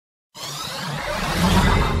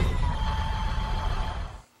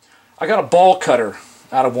I got a ball cutter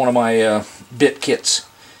out of one of my bit kits.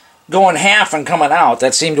 Going half and coming out,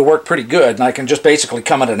 that seemed to work pretty good, and I can just basically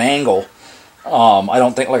come at an angle. I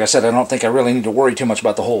don't think, like I said, I don't think I really need to worry too much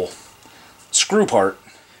about the whole screw part.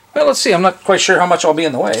 Well, let's see, I'm not quite sure how much I'll be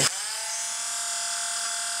in the way.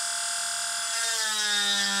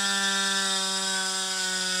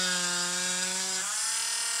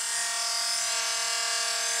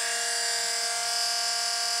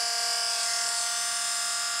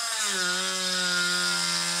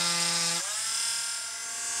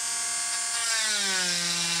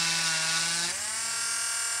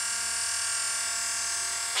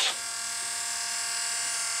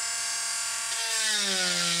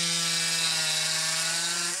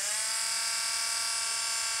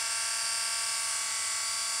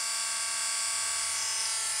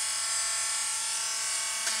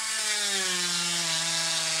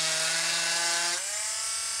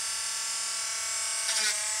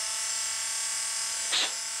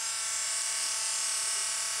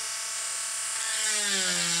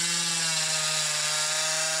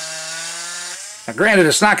 Now, granted,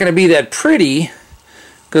 it's not going to be that pretty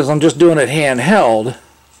because I'm just doing it handheld.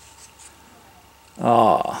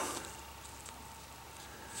 And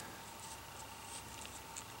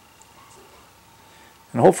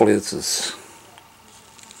hopefully this is...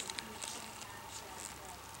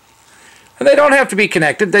 And they don't have to be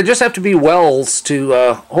connected. They just have to be wells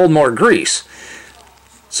to hold more grease.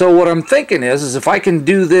 So what I'm thinking is if I can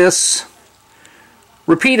do this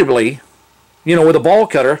repeatedly, you know, with a ball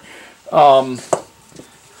cutter and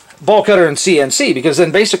CNC, because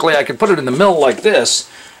then basically I could put it in the mill like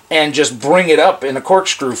this and just bring it up in a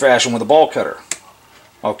corkscrew fashion with a ball cutter.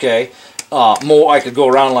 Okay, I could go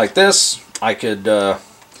around like this. I could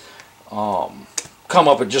come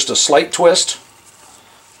up with just a slight twist.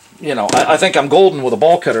 You know, I think I'm golden with a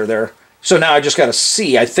ball cutter there. So now I just got to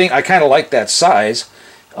see. I think I kind of like that size.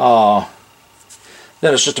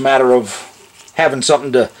 Then it's just a matter of having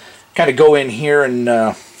something to kind of go in here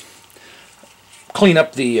and clean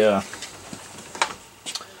up the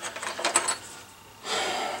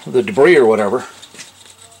debris or whatever.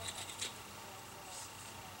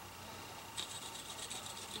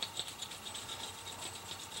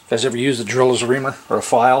 You guys ever use a drill as a reamer or a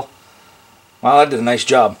file? Well, that did a nice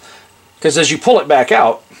job. Because as you pull it back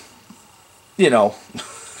out, you know,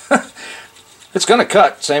 it's going to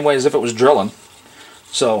cut same way as if it was drilling.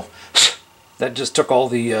 So that just took all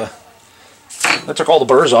the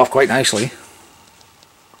burrs off quite nicely.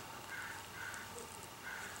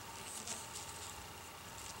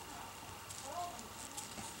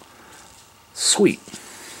 Sweet.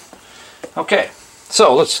 Okay,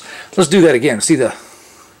 so let's do that again. See the...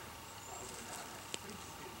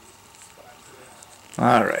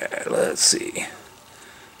 All right, let's see.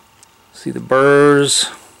 See the burrs.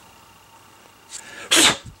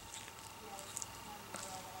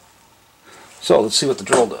 So let's see what the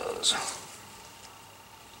drill does.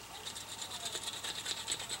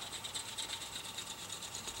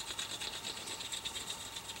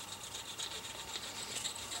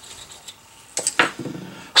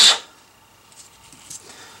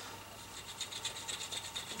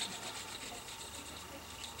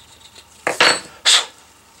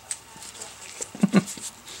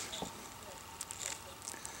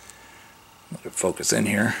 Let it focus in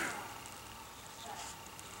here.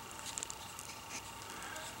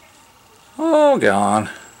 Oh, gone.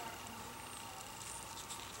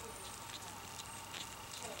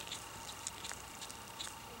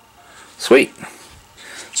 Sweet.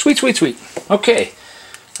 Sweet, sweet, sweet. Okay.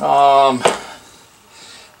 I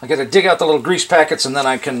got to dig out the little grease packets and then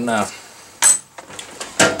I can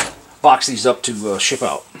box these up to ship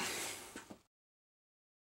out.